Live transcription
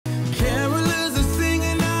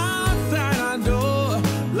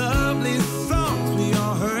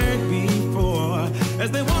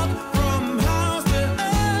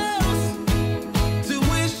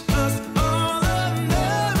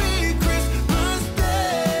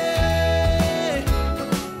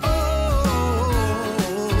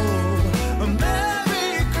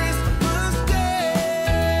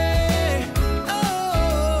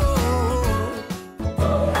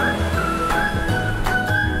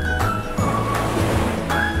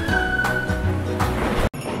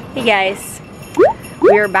Hey guys,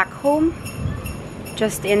 we're back home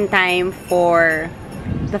just in time for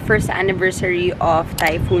the first anniversary of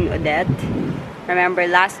Typhoon Odette. Remember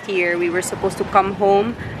last year we were supposed to come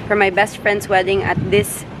home for my best friend's wedding at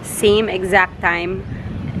this same exact time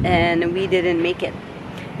and we didn't make it.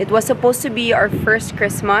 It was supposed to be our first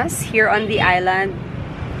Christmas here on the island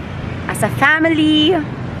as a family,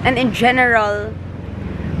 and in general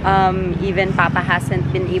even Papa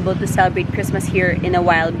hasn't been able to celebrate Christmas here in a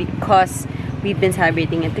while because we've been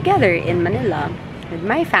celebrating it together in Manila with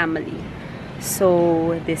my family.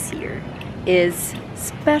 So this year is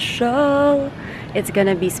special. It's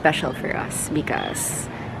gonna be special for us because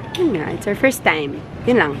yun nga, it's our first time.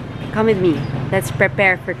 Yun lang, come with me. Let's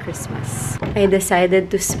prepare for Christmas. I decided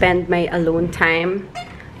to spend my alone time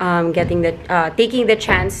taking the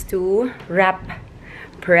chance to wrap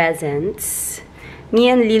presents. Me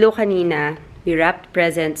and Lilo kanina, we wrapped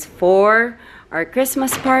presents for our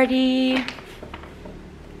Christmas party.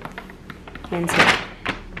 Yan siya.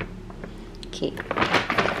 Okay.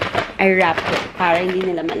 I wrapped it para hindi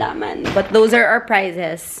nila malaman. But those are our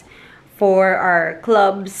prizes for our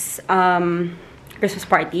club's Christmas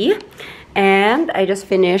party. And I just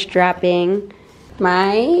finished wrapping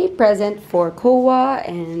my present for Koa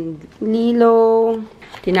and Lilo.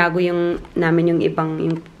 Tinago namin yung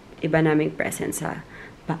iba naming present sa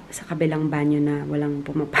kabilang banyo na walang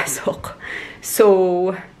pumapasok.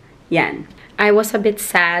 So, yan. I was a bit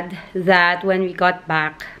sad that when we got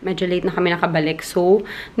back, medyo late na kami nakabalik. So,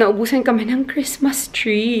 naubusan kami ng Christmas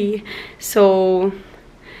tree. So,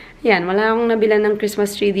 yan. Wala akong nabilan ng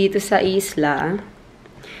Christmas tree dito sa isla.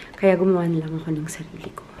 Kaya gumawa lang ako ng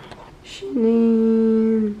sarili ko.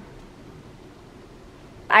 Shinin.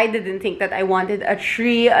 I didn't think that I wanted a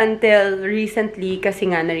tree until recently kasi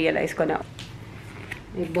nga na-realize ko na.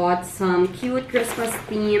 I bought some cute Christmas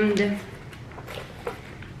themed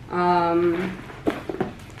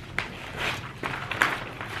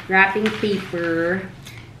wrapping paper.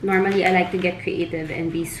 Normally, I like to get creative and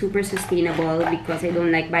be super sustainable because I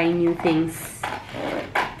don't like buying new things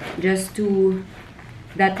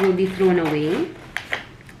that will be thrown away.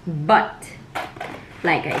 But,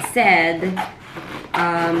 like I said,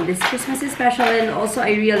 this Christmas is special, and also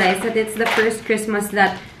I realized that it's the first Christmas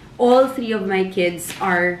that all three of my kids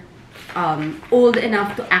are old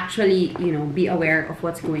enough to actually, you know, be aware of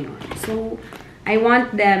what's going on. So I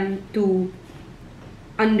want them to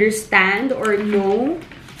understand or know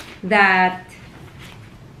that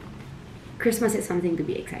Christmas is something to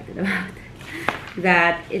be excited about.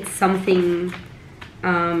 That it's something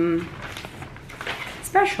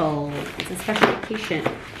special. It's a special occasion.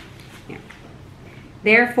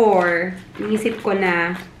 Therefore, inisip ko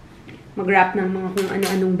na mag-wrap ng mga kung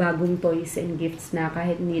ano-anong bagong toys and gifts na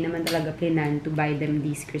kahit hindi naman talaga planan to buy them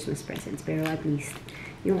these Christmas presents. Pero at least,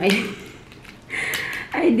 yung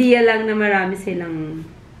idea lang na marami silang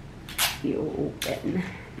i-open.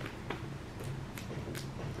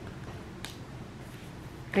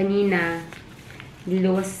 Kanina,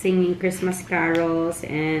 Lilo was singing Christmas carols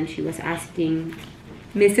and she was asking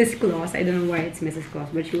Mrs. Claus, I don't know why it's Mrs. Claus,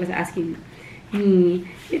 but she was asking me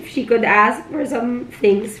if she could ask for some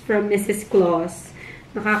things from Mrs. Claus.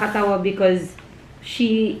 Nakakatawa because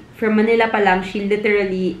from Manila pa lang, she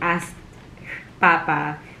literally asked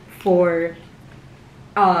Papa for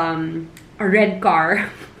a red car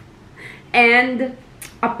and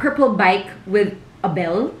a purple bike with a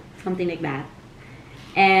bell, something like that.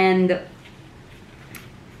 And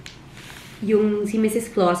yung si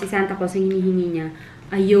Mrs. Claus, si Santa Claus, ang hinihingi niya,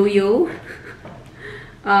 a yo-yo.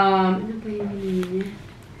 Ano pa yung hinihingi niya?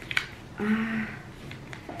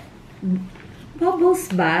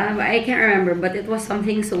 Bubbles ba? I can't remember, but it was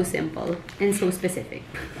something so simple and so specific.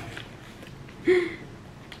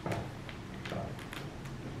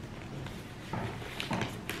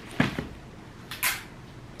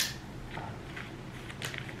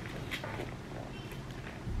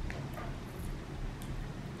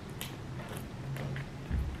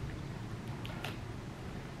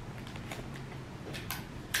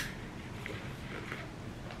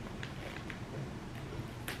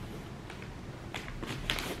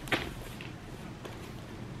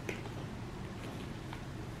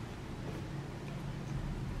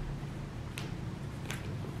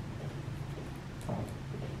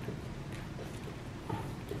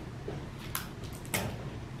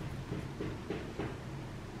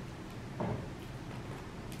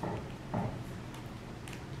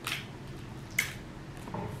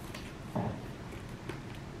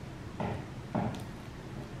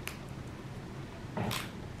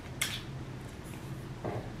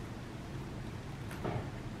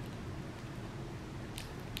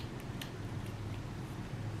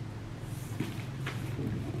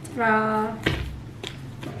 extra.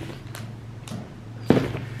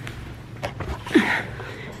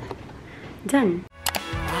 Done.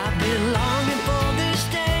 I've been longing for this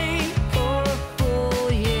day for a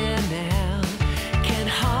full year now. Can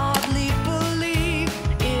hardly believe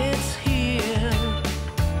it's here.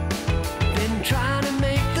 Been trying to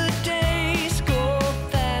make the days go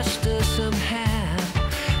faster somehow,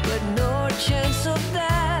 but no chance of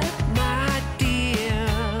that, my dear.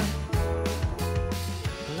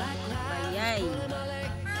 Ayay.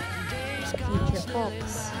 Teacher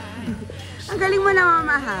Fox. Ang galing mo na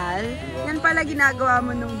mamahal. Yan pala ginagawa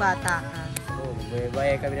mo nung bata ka. Oo,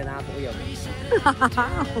 bayay kami na nakakuyog.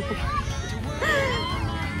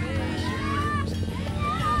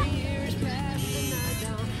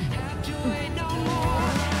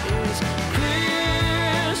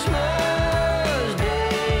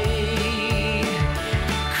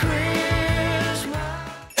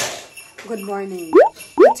 Good morning.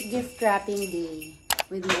 It's gift wrapping day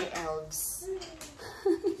with my elves.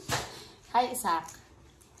 Hi, Isaac.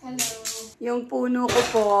 Hello. Yung puno ko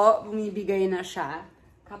po, bumibigay na siya.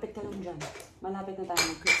 Kapit ka lang dyan. Malapit na tayo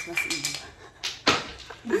mag-Christmas Eve.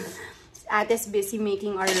 Ate's busy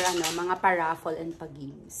making our mga pa-raffle and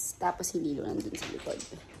pa-games. Tapos si Lilo nandun sa likod.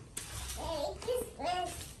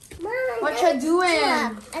 Mom, What you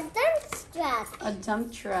doing? A dump truck. A dump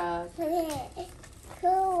truck.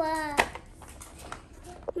 Cool.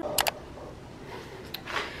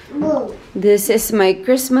 This is my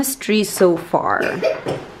Christmas tree so far.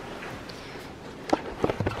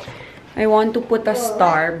 I want to put a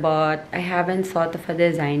star, but I haven't thought of a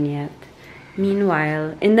design yet.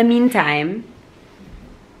 Meanwhile, in the meantime,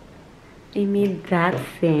 I made that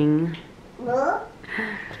thing.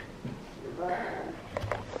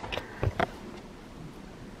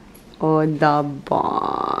 Oh,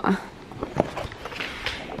 daba.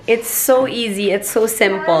 It's so easy. It's so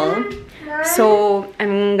simple. So,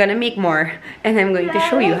 I'm gonna make more. And I'm going to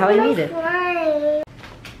show you how I made it.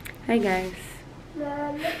 Hi, guys.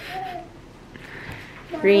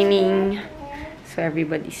 Raining. So,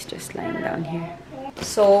 everybody's just lying down here.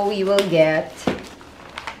 So, we will get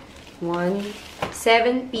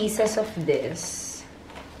 7 pieces of this.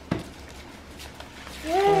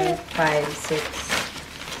 4, 5, 6,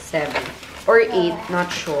 7. Or 8, not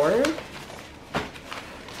sure.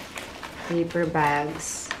 Paper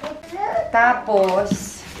bags.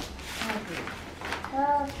 Tapos,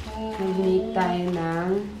 mag-make tayo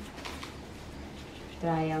ng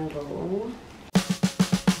triangle.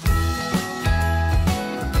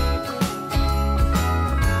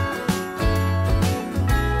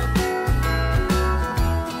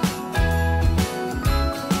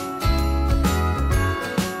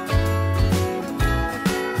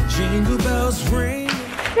 Jingle bells ring.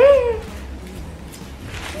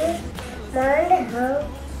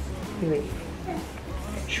 Wait.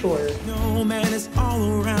 Sure. Snowman is all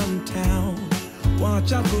around town. Watch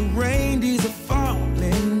out for reindeers are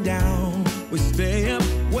falling down. We stay up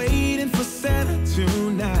waiting for Santa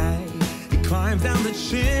tonight. He climbs down the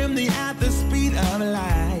chimney at the speed of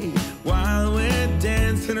light while we're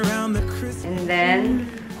dancing around the Christmas. And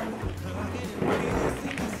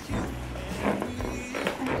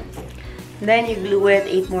then, you glue it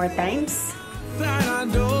 8 more times. Our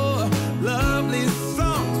door, lovely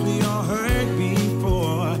songs we all heard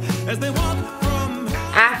before as they walk from.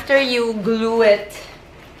 After you glue it,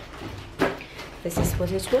 this is what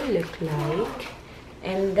it will look like.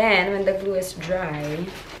 And then when the glue is dry,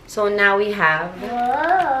 so now we have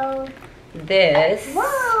this.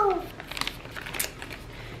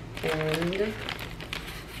 And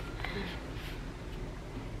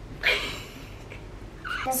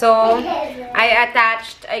so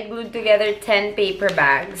I glued together 10 paper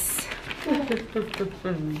bags.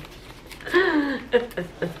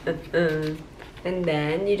 And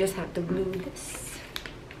then you just have to glue this.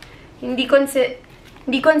 Hindi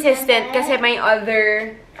consistent kasi my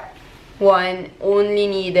other one only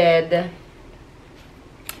needed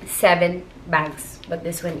 7 bags, but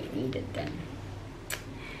this one needed 10.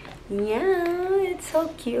 Yeah, it's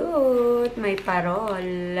so cute. My parol.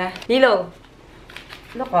 Lilo,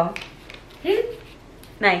 look, oh.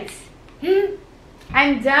 Nice.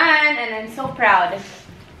 I'm done and I'm so proud.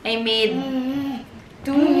 I made 2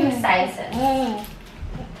 new sizes.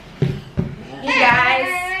 Hey guys!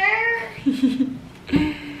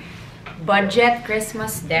 Budget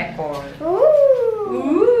Christmas decor.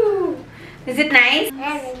 Ooh! Is it nice?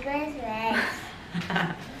 Merry Christmas.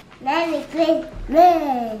 Merry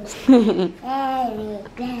Christmas. Merry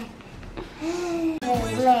Christmas.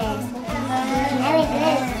 Merry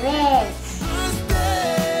Christmas.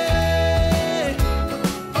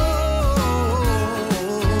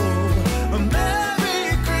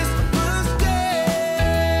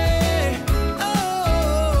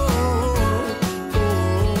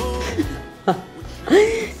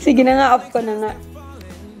 Sige na nga, off ko na nga.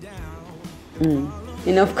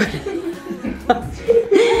 In-off ko na.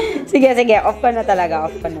 Sige, off ko na talaga,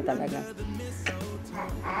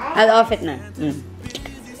 I'll off it na.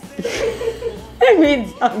 I made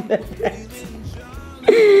sound effects.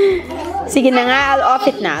 Sige na nga, I'll off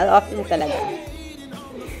it na talaga.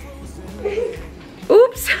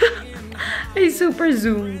 Oops! I super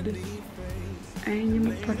zoomed. Ayaw niyo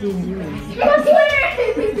magpa-video.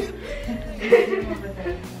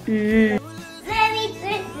 Merry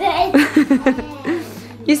Christmas.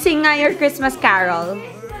 You sing nga your Christmas carol.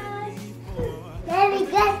 Merry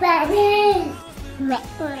Christmas. Merry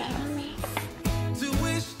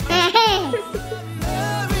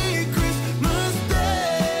Christmas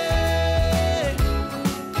Day.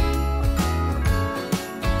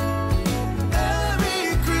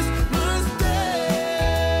 Merry Christmas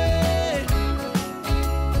Day.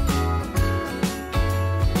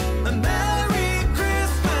 A Merry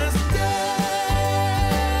Christmas Day.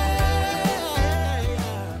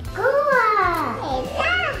 Cool.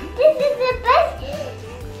 This is the best.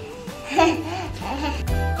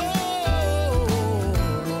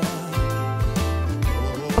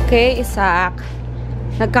 Okay, Isaac.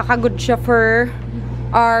 Nagkakagood siya for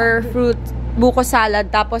our fruit buko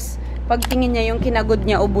salad. Tapos, pagtingin niya yung kinagod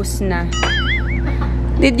niya, ubos na.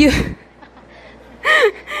 Did you...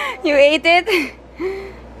 You ate it?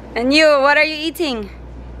 And you, what are you eating?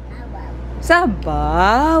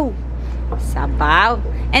 Sabaw. Sabaw.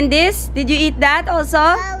 And this, did you eat that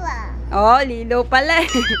also? Oh, Lilo pala.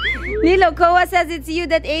 Lilo, Koa says it's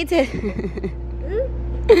you that ate it.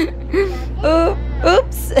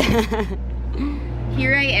 Oops!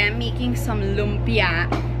 Here I am making some lumpia.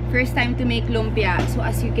 First time to make lumpia. So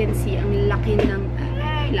as you can see, ang laki ng...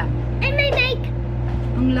 And my mic.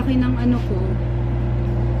 Ang laki ng ano ko.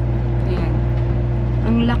 Ayan.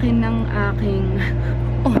 Ang laki ng aking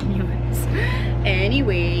onions.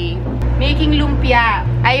 Anyway, making lumpia.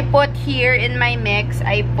 I put here in my mix,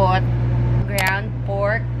 I put ground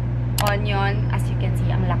pork, onion, as you can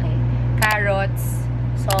see, ang laki. Carrots,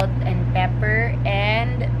 salt and pepper,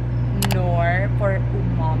 and nor for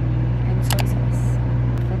umami, and soy sauce.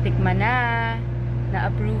 Natikman na.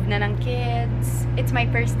 Na-approve na ng kids. It's my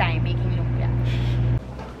first time making lumpia.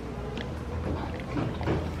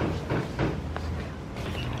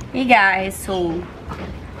 Hey guys, so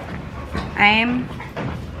I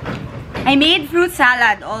made fruit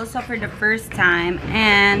salad also for the first time,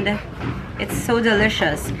 and it's so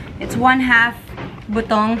delicious. It's 1/2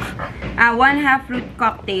 butong, 1/2 fruit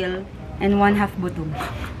cocktail and 1/2 butong.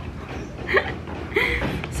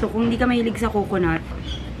 So kung hindi ka mahilig sa coconut,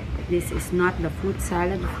 this is not the fruit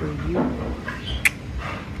salad for you.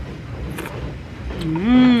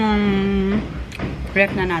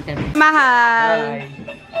 Ref na natin. Mahal!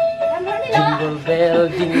 Jingle bell,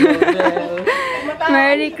 jingle bell.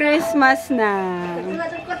 Merry Christmas na!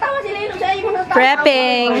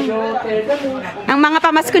 Prepping! Ang mga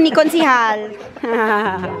pamasko ni Konsihal.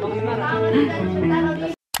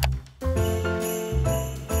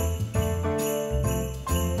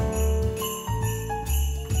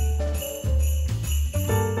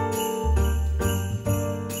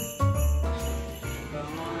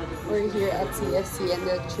 We're here at CFC and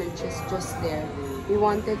the church is just there. We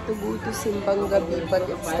wanted to go to Simbang Gabi but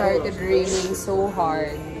it started raining so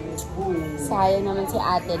hard. Sayang naman si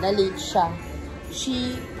ate, na-late siya.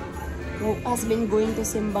 She has been going to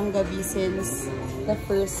Simbang Gabi since the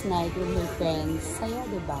first night with her friends. Saya,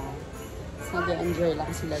 diba? Nag-enjoy lang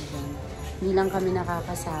sila dyan. Hindi lang kami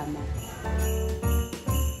nakakasama.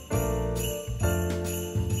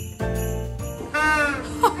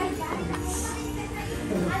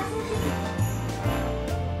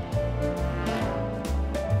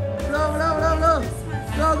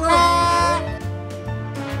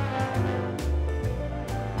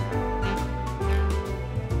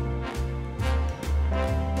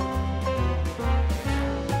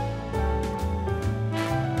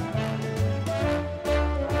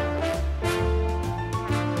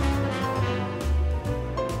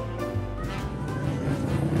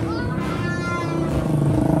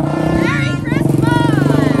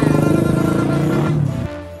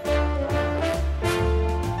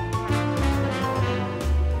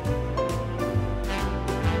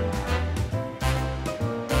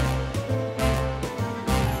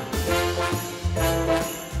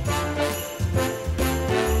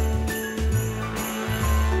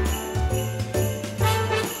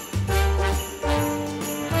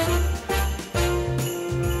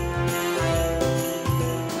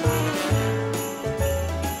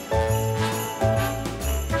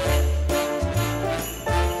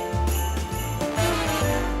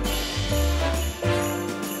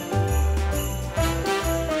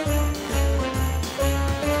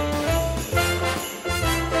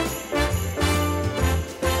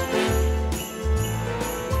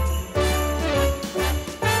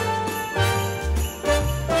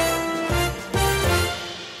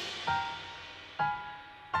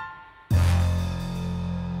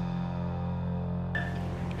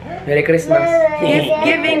 Merry Christmas. Gift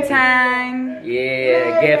giving time.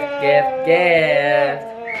 Yeah, gift.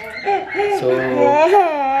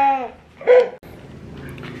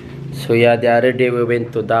 So yeah, the other day we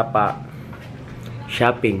went to Dapa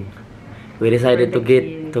shopping. We decided to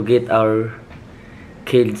get our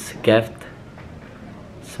kids gift.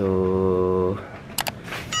 So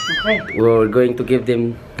we're going to give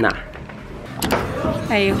them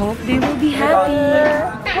I hope they will be happy.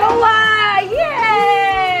 Koa!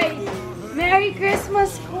 Yay! Merry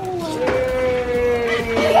Christmas, Koa!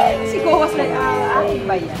 Si Koa's like, akin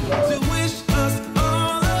ba yan?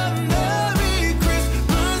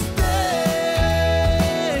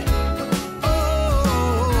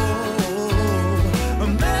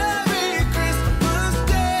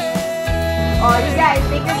 Oh, you guys,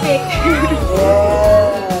 take a picture.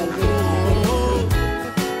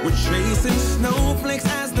 We're chasing snowflakes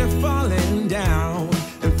as they're falling down,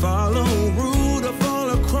 and follow Rudolph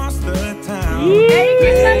all across the town. Merry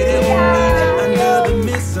Christmas, Under the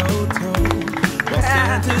mistletoe, while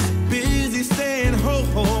Santa's busy saying ho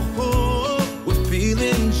ho ho, we're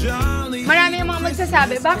feeling jolly. Marami yung mga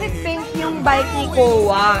magsasabi, bakit pink yung bike ni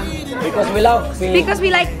Koa? because we love pink. Because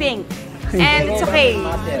we like pink. And it's okay.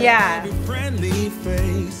 Yeah. Friendly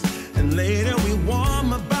face, and later we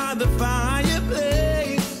warm up by the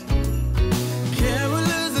fireplace.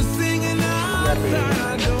 Carolers are singing outside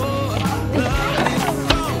our door.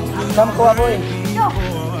 Come Koa boy.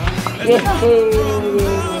 Merry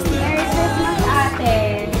Christmas,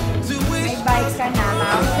 ate. May bike ka na,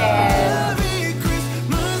 mountain.